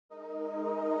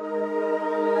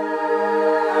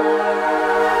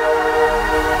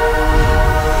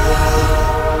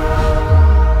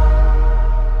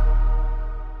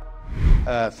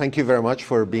Thank you very much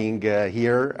for being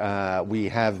here. We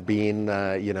have been,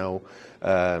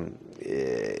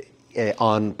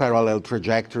 on parallel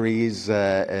trajectories.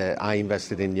 I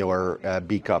invested in your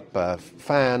B-Cup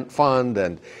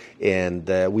fund, and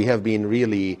we have been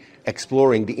really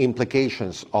exploring the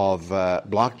implications of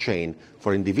blockchain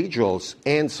for individuals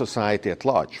and society at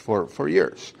large for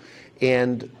years.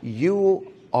 And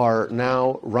you are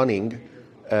now running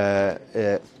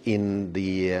in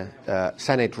the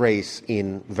Senate race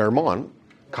in Vermont.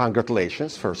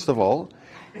 Congratulations, first of all.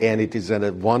 And it is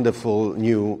a wonderful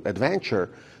new adventure.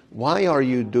 Why are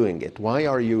you doing it? Why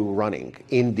are you running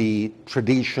in the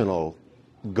traditional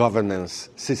governance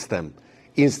system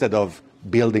instead of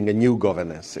building a new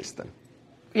governance system?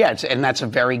 Yeah, and that's a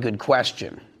very good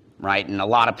question, right? And a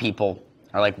lot of people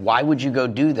are like, why would you go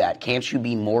do that? Can't you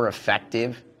be more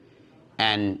effective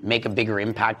and make a bigger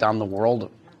impact on the world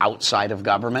outside of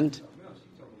government?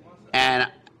 And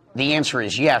the answer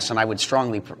is yes, and I would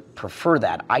strongly prefer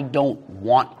that. I don't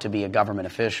want to be a government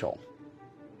official.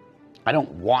 I don't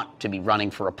want to be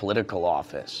running for a political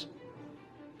office.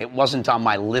 It wasn't on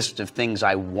my list of things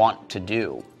I want to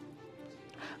do.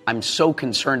 I'm so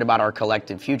concerned about our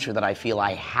collective future that I feel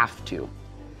I have to.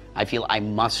 I feel I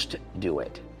must do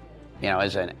it,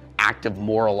 as an act of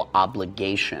moral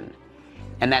obligation.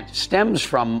 And that stems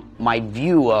from my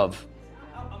view of,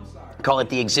 call it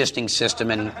the existing system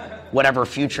and whatever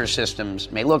future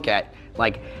systems may look at.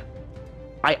 Like,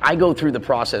 I go through the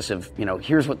process of,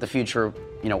 here's what the future,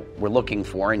 we're looking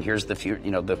for, and here's the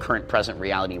the current present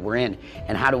reality we're in,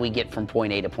 and how do we get from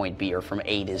point A to point B, or from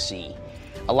A to Z?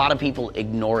 A lot of people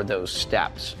ignore those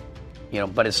steps,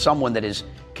 but as someone that has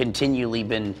continually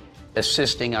been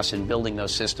assisting us in building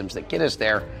those systems that get us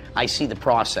there, I see the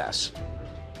process.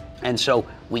 And so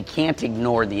we can't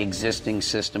ignore the existing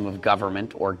system of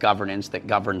government or governance that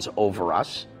governs over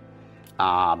us.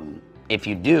 If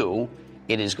you do,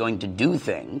 it is going to do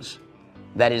things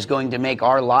that is going to make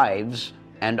our lives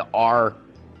and our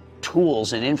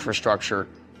tools and infrastructure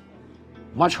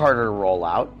much harder to roll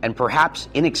out and perhaps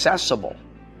inaccessible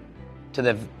to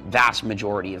the vast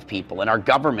majority of people. And our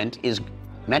government is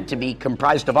meant to be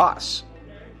comprised of us.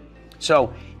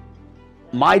 So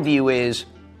my view is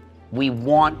we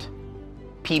want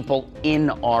people in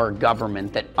our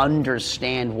government that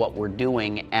understand what we're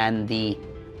doing and the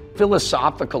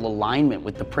philosophical alignment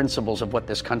with the principles of what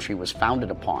this country was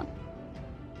founded upon,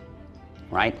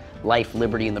 right? Life,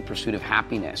 liberty, and the pursuit of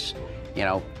happiness,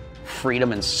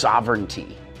 freedom and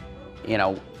sovereignty,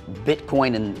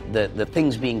 Bitcoin and the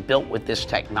things being built with this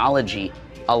technology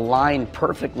align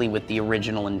perfectly with the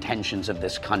original intentions of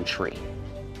this country.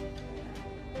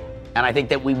 And I think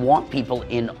that we want people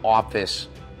in office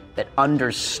that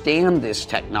understand this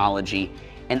technology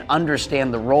and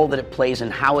understand the role that it plays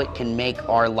and how it can make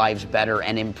our lives better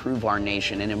and improve our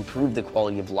nation and improve the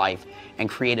quality of life and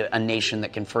create a nation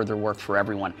that can further work for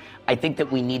everyone. I think that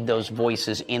we need those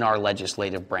voices in our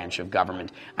legislative branch of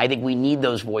government. I think we need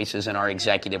those voices in our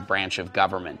executive branch of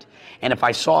government. And if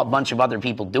I saw a bunch of other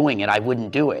people doing it, I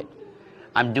wouldn't do it.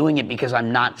 I'm doing it because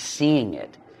I'm not seeing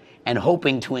it and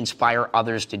hoping to inspire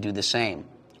others to do the same.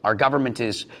 Our government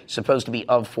is supposed to be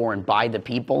of, for, and by the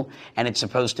people, and it's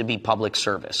supposed to be public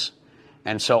service.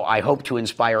 And so I hope to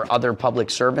inspire other public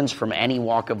servants from any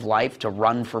walk of life to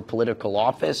run for political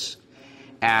office.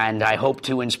 And I hope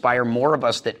to inspire more of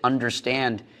us that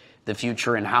understand the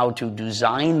future and how to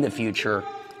design the future,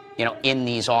 in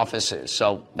these offices.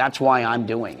 So that's why I'm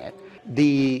doing it.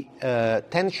 The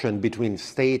tension between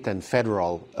state and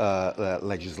federal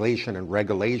legislation and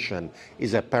regulation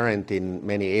is apparent in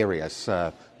many areas.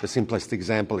 The simplest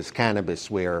example is cannabis,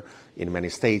 where in many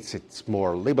states it's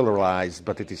more liberalized,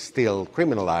 but it is still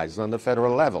criminalized on the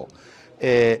federal level.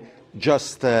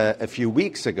 Just a few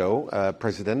weeks ago,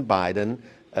 President Biden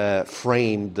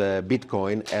framed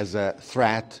Bitcoin as a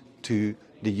threat to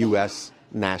the U.S.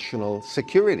 national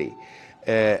security.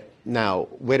 Now,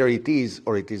 whether it is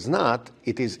or it is not,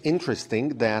 it is interesting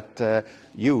that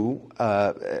you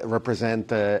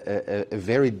represent a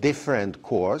very different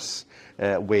course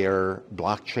where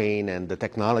blockchain and the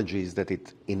technologies that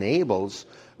it enables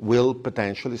will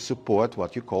potentially support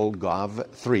what you call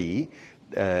Gov3,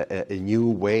 a new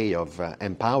way of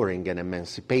empowering and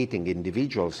emancipating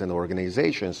individuals and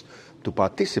organizations to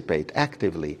participate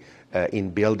actively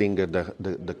in building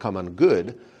the common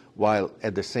good, while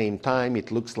at the same time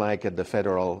it looks like at the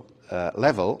federal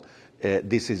level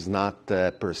this is not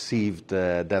perceived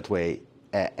that way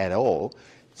at all.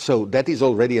 So that is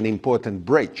already an important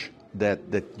bridge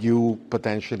that you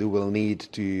potentially will need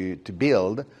to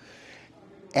build,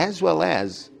 as well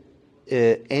as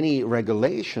any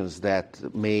regulations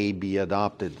that may be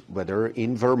adopted, whether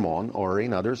in Vermont or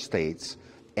in other states,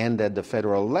 and at the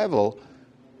federal level,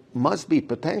 must be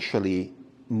potentially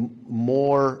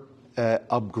more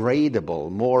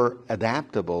upgradable, more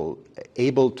adaptable,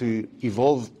 able to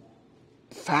evolve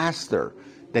faster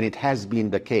than it has been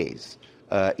the case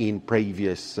in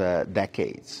previous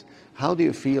decades. How do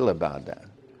you feel about that?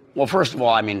 Well, first of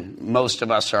all, I mean, most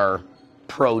of us are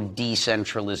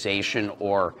pro-decentralization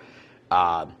or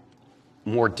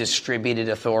more distributed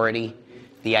authority.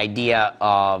 The idea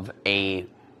of a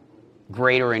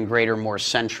greater and greater, more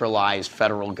centralized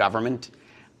federal government,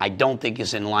 I don't think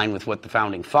is in line with what the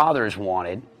Founding Fathers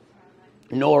wanted,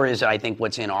 nor is it, I think,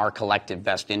 what's in our collective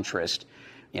best interest.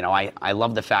 You know, I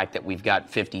love the fact that we've got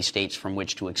 50 states from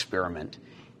which to experiment.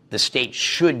 The states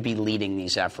should be leading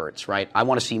these efforts, right? I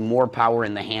want to see more power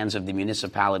in the hands of the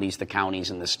municipalities, the counties,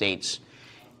 and the states.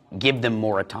 Give them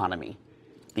more autonomy.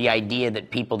 The idea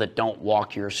that people that don't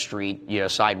walk your street, your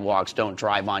sidewalks, don't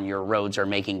drive on your roads are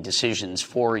making decisions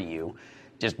for you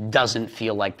just doesn't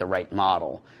feel like the right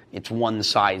model. It's one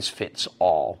size fits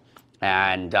all.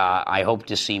 And I hope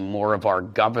to see more of our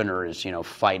governors, you know,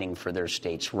 fighting for their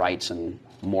states' rights and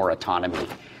more autonomy.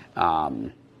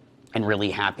 And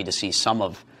really happy to see some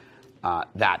of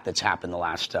that's happened the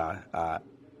last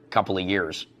couple of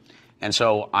years. And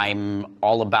so I'm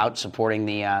all about supporting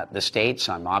the states.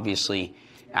 I'm obviously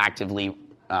actively,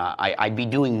 I'd be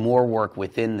doing more work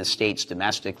within the states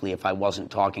domestically if I wasn't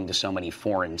talking to so many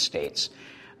foreign states.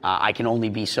 I can only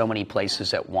be so many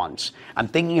places at once. I'm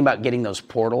thinking about getting those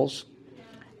portals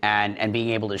and being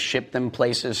able to ship them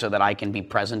places so that I can be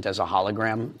present as a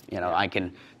hologram. You know, I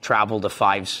can travel to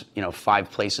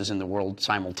five places in the world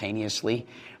simultaneously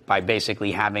by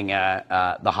basically having the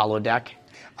holodeck.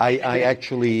 I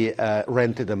actually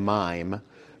rented a mime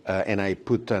and I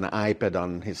put an iPad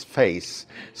on his face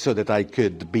so that I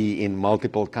could be in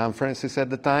multiple conferences at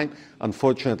the time.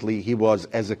 Unfortunately, he was,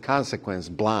 as a consequence,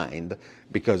 blind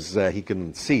because he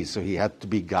couldn't see, so he had to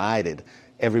be guided.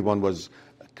 Everyone was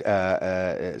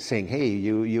saying, "Hey,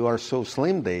 you are so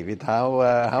slim, David.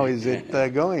 How is it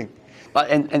going?"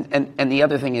 And the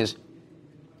other thing is,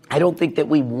 I don't think that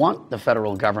we want the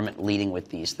federal government leading with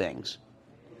these things.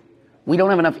 We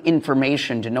don't have enough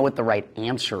information to know what the right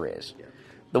answer is.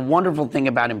 The wonderful thing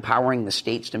about empowering the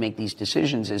states to make these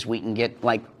decisions is we can get,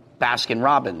 like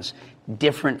Baskin-Robbins,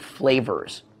 different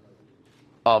flavors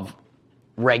of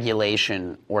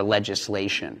regulation or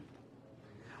legislation.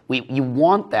 You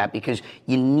want that because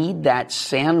you need that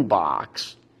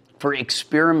sandbox for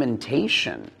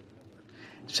experimentation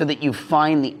so that you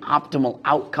find the optimal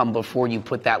outcome before you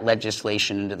put that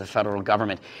legislation into the federal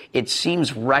government. It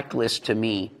seems reckless to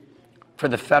me for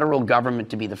the federal government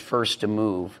to be the first to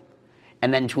move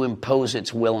and then to impose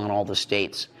its will on all the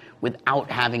states without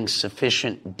having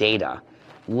sufficient data.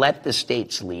 Let the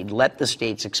states lead, let the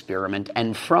states experiment,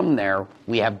 and from there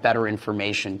we have better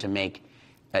information to make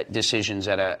decisions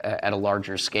at a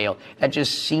larger scale. That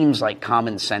just seems like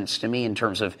common sense to me in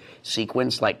terms of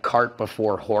sequence, like cart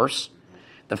before horse.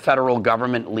 The federal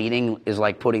government leading is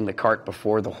like putting the cart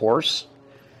before the horse.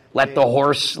 Let the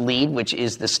horse lead, which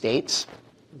is the states.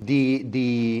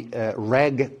 The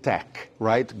reg tech,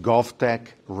 right? GovTech,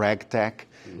 reg tech,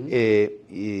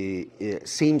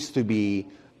 seems to be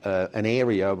an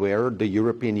area where the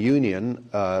European Union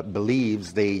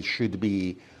believes they should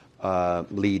be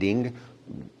leading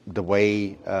the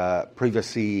way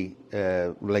privacy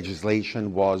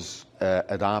legislation was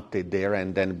adopted there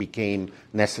and then became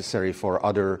necessary for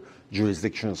other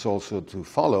jurisdictions also to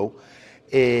follow.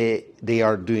 They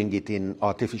are doing it in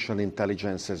artificial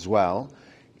intelligence as well.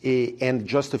 And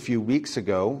just a few weeks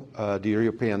ago, the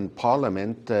European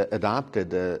Parliament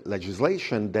adopted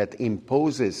legislation that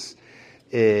imposes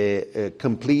a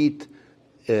complete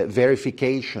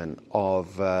verification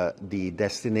of the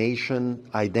destination,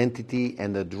 identity,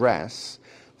 and address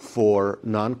for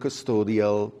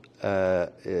non-custodial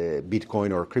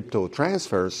Bitcoin or crypto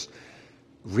transfers,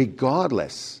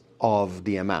 regardless of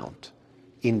the amount.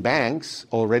 In banks,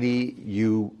 already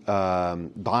you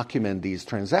document these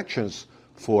transactions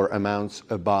for amounts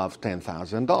above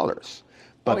 $10,000.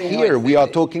 But here we are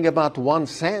talking about 1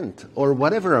 cent or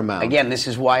whatever amount. Again, this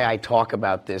is why I talk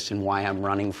about this and why I'm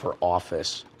running for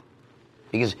office.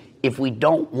 Because if we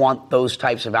don't want those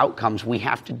types of outcomes, we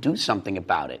have to do something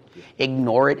about it.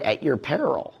 Ignore it at your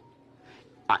peril.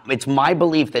 It's my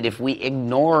belief that if we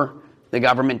ignore the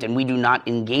government and we do not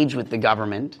engage with the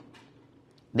government,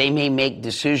 they may make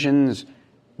decisions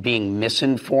being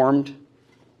misinformed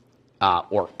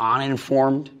or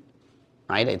uninformed,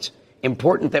 right? It's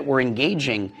important that we're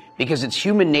engaging because it's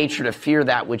human nature to fear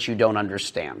that which you don't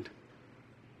understand.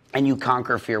 and you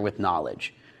conquer fear with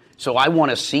knowledge. So I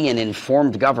want to see an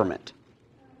informed government.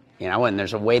 And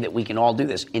there's a way that we can all do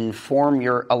this. Inform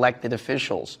your elected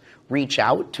officials. Reach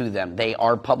out to them. They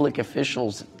are public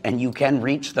officials, and you can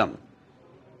reach them.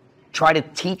 Try to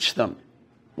teach them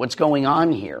what's going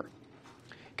on here.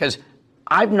 Because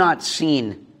I've not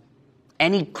seen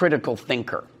any critical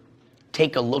thinker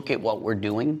take a look at what we're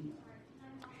doing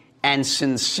and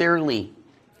sincerely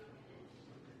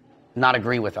not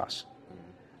agree with us.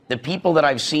 The people that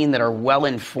I've seen that are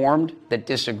well-informed, that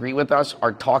disagree with us,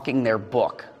 are talking their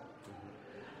book.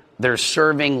 They're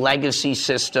serving legacy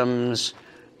systems,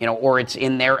 or it's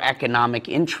in their economic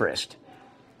interest.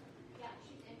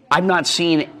 I've not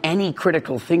seen any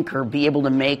critical thinker be able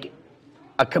to make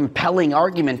a compelling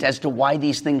argument as to why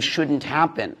these things shouldn't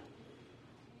happen.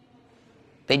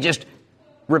 They just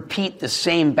repeat the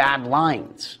same bad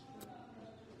lines.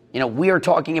 We are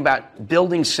talking about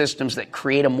building systems that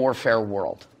create a more fair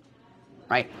world,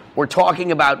 right? We're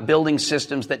talking about building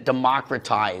systems that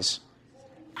democratize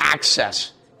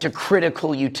access to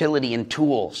critical utility and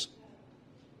tools,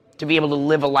 to be able to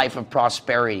live a life of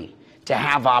prosperity, to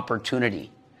have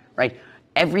opportunity, right?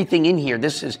 Everything in here,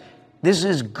 this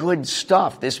is good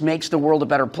stuff. This makes the world a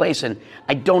better place. And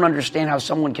I don't understand how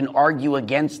someone can argue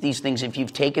against these things if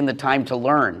you've taken the time to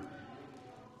learn.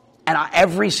 And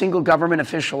every single government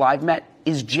official I've met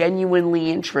is genuinely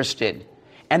interested.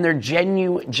 And they're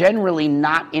generally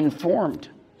not informed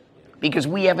because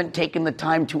we haven't taken the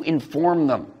time to inform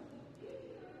them.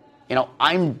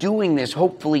 I'm doing this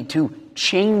hopefully to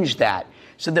change that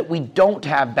so that we don't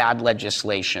have bad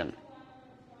legislation.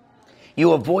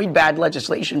 You avoid bad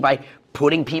legislation by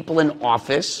putting people in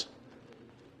office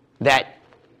that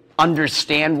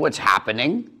understand what's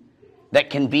happening, that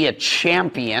can be a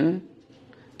champion,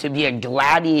 to be a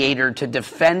gladiator, to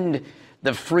defend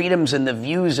the freedoms and the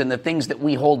views and the things that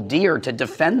we hold dear, to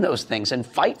defend those things and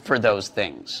fight for those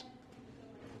things.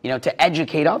 To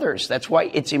educate others. That's why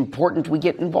it's important we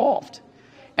get involved.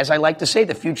 As I like to say,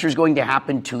 the future is going to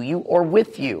happen to you or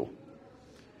with you.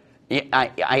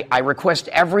 I request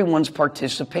everyone's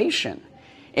participation.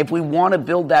 If we want to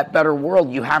build that better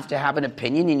world, you have to have an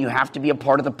opinion and you have to be a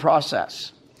part of the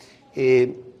process.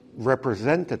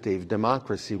 Representative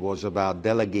democracy was about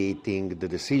delegating the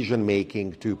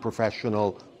decision-making to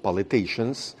professional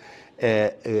politicians.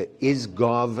 Is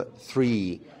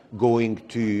Gov3 going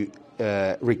to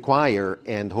require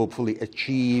and hopefully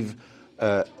achieve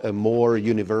a more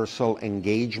universal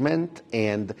engagement?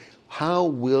 And how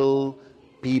will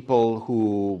people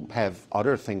who have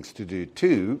other things to do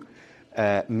too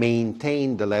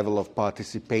maintain the level of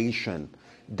participation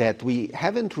that we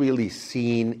haven't really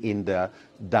seen in the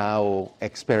DAO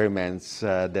experiments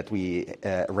that we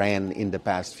ran in the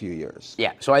past few years?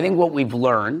 Yeah, so I think what we've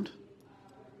learned,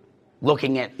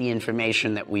 looking at the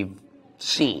information that we've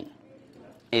seen,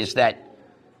 is that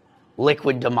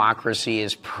liquid democracy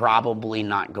is probably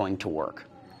not going to work.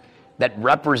 That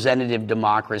representative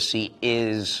democracy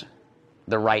is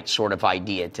the right sort of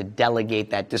idea, to delegate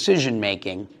that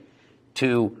decision-making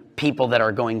to people that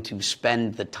are going to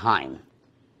spend the time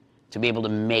to be able to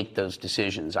make those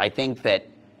decisions. I think that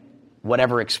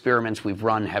whatever experiments we've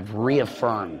run have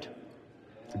reaffirmed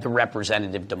the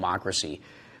representative democracy.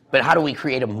 But how do we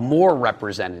create a more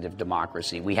representative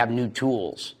democracy? We have new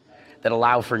tools that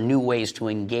allow for new ways to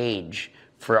engage,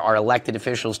 for our elected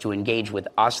officials to engage with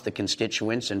us, the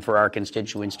constituents, and for our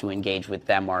constituents to engage with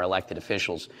them, our elected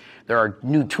officials. There are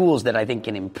new tools that I think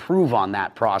can improve on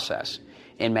that process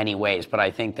in many ways, but I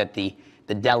think that the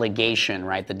delegation,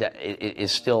 right,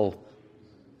 is still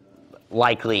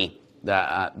likely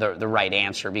the right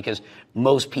answer, because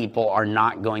most people are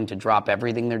not going to drop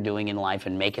everything they're doing in life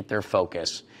and make it their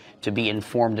focus to be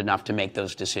informed enough to make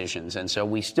those decisions. And so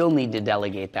we still need to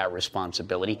delegate that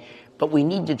responsibility, but we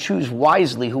need to choose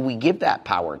wisely who we give that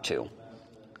power to,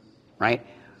 right?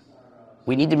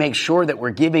 We need to make sure that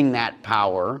we're giving that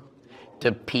power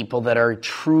to people that are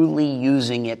truly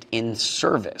using it in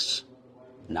service,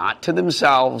 not to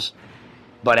themselves,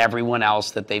 but everyone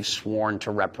else that they've sworn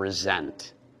to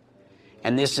represent.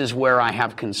 And this is where I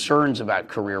have concerns about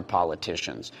career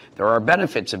politicians. There are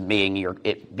benefits of being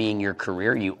your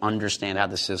career. You understand how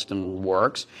the system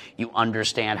works. You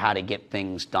understand how to get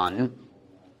things done.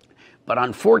 But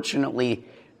unfortunately,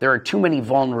 there are too many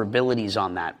vulnerabilities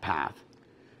on that path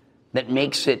that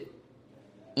makes it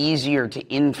easier to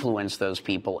influence those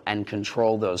people and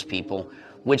control those people,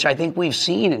 which I think we've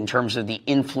seen in terms of the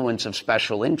influence of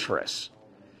special interests.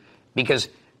 Because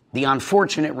the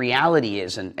unfortunate reality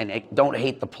is, and don't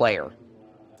hate the player,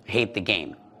 hate the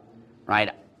game, right?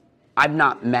 I've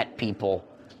not met people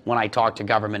when I talk to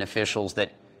government officials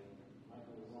that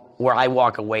where I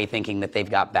walk away thinking that they've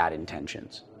got bad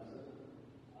intentions.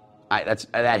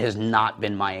 That has not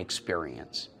been my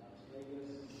experience.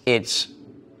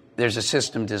 There's a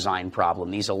system design problem.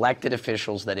 These elected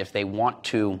officials that if they want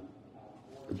to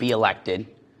be elected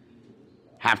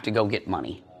have to go get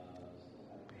money.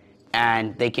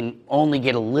 And they can only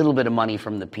get a little bit of money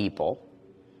from the people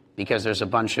because there's a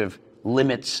bunch of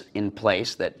limits in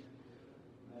place that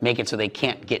make it so they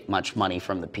can't get much money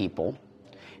from the people.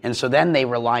 And so then they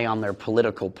rely on their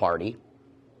political party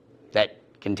that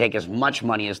can take as much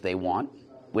money as they want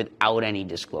without any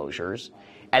disclosures,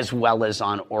 as well as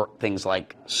on things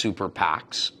like super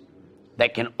PACs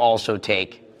that can also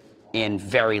take in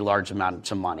very large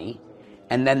amounts of money.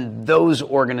 And then those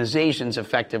organizations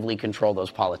effectively control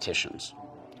those politicians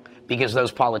because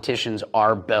those politicians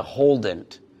are beholden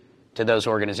to those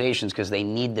organizations because they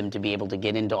need them to be able to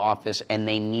get into office and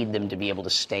they need them to be able to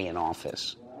stay in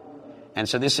office. And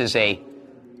so this is a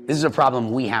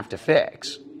problem we have to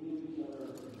fix,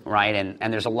 right?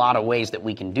 And there's a lot of ways that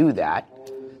we can do that.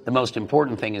 The most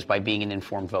important thing is by being an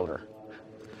informed voter.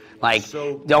 Like,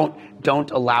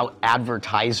 don't allow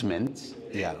advertisements.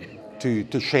 Yeah.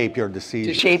 To shape your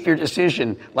decision. To shape your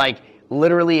decision. Like,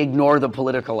 literally ignore the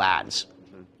political ads.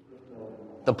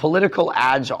 The political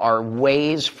ads are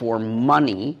ways for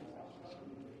money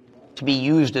to be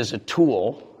used as a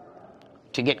tool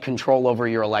to get control over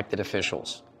your elected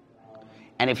officials.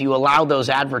 And if you allow those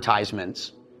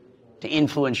advertisements to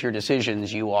influence your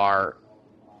decisions, you are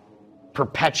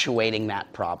perpetuating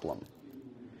that problem.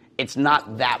 It's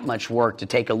not that much work to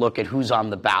take a look at who's on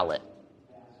the ballot.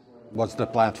 What's the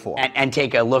platform? And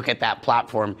take a look at that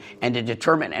platform and to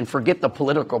determine, and forget the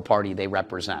political party they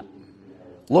represent.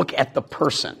 Look at the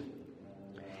person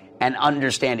and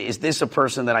understand, is this a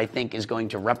person that I think is going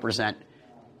to represent,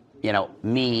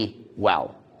 me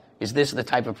well? Is this the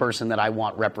type of person that I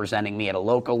want representing me at a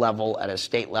local level, at a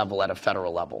state level, at a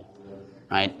federal level,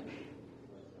 right?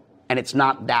 And it's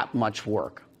not that much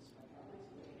work.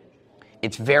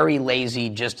 It's very lazy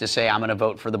just to say, I'm going to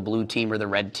vote for the blue team or the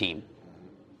red team.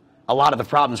 A lot of the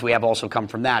problems we have also come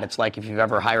from that. It's like if you've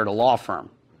ever hired a law firm.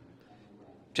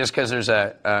 Just because there's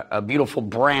a beautiful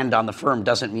brand on the firm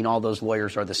doesn't mean all those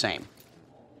lawyers are the same.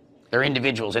 They're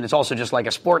individuals. And it's also just like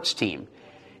a sports team.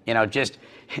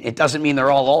 It doesn't mean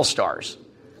they're all stars,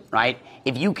 right?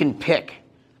 If you can pick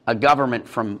a government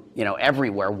from,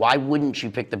 everywhere, why wouldn't you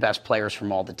pick the best players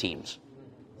from all the teams?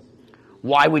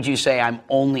 Why would you say I'm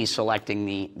only selecting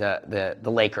the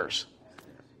Lakers?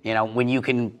 When you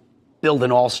can build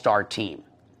an all-star team.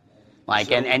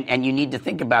 And you need to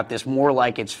think about this more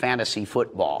like it's fantasy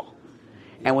football.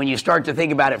 And when you start to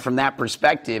think about it from that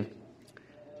perspective,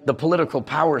 the political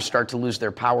powers start to lose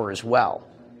their power as well.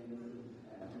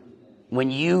 When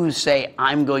you say,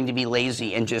 I'm going to be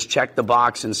lazy and just check the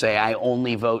box and say, I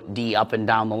only vote D up and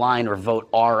down the line or vote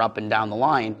R up and down the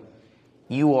line,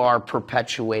 you are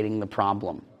perpetuating the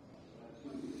problem.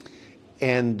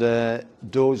 And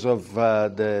those of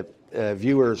the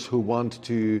viewers who want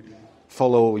to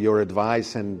follow your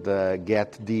advice and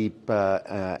get deep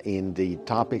in the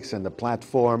topics and the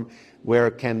platform,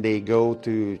 where can they go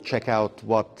to check out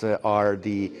what are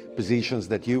the positions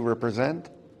that you represent?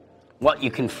 Well,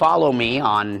 you can follow me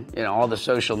on all the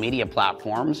social media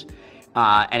platforms.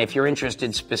 And if you're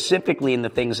interested specifically in the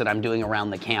things that I'm doing around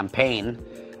the campaign,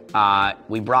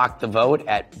 we Brock the vote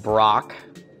at Brock.vote.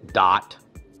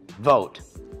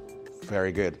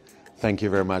 Very good. Thank you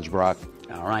very much, Brock.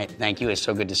 All right. Thank you. It's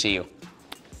so good to see you.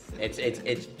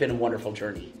 It's been a wonderful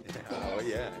journey. Oh,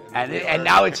 yeah. And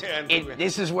now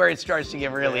this is where it starts to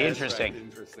get really interesting. Right.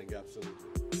 Interesting, absolutely.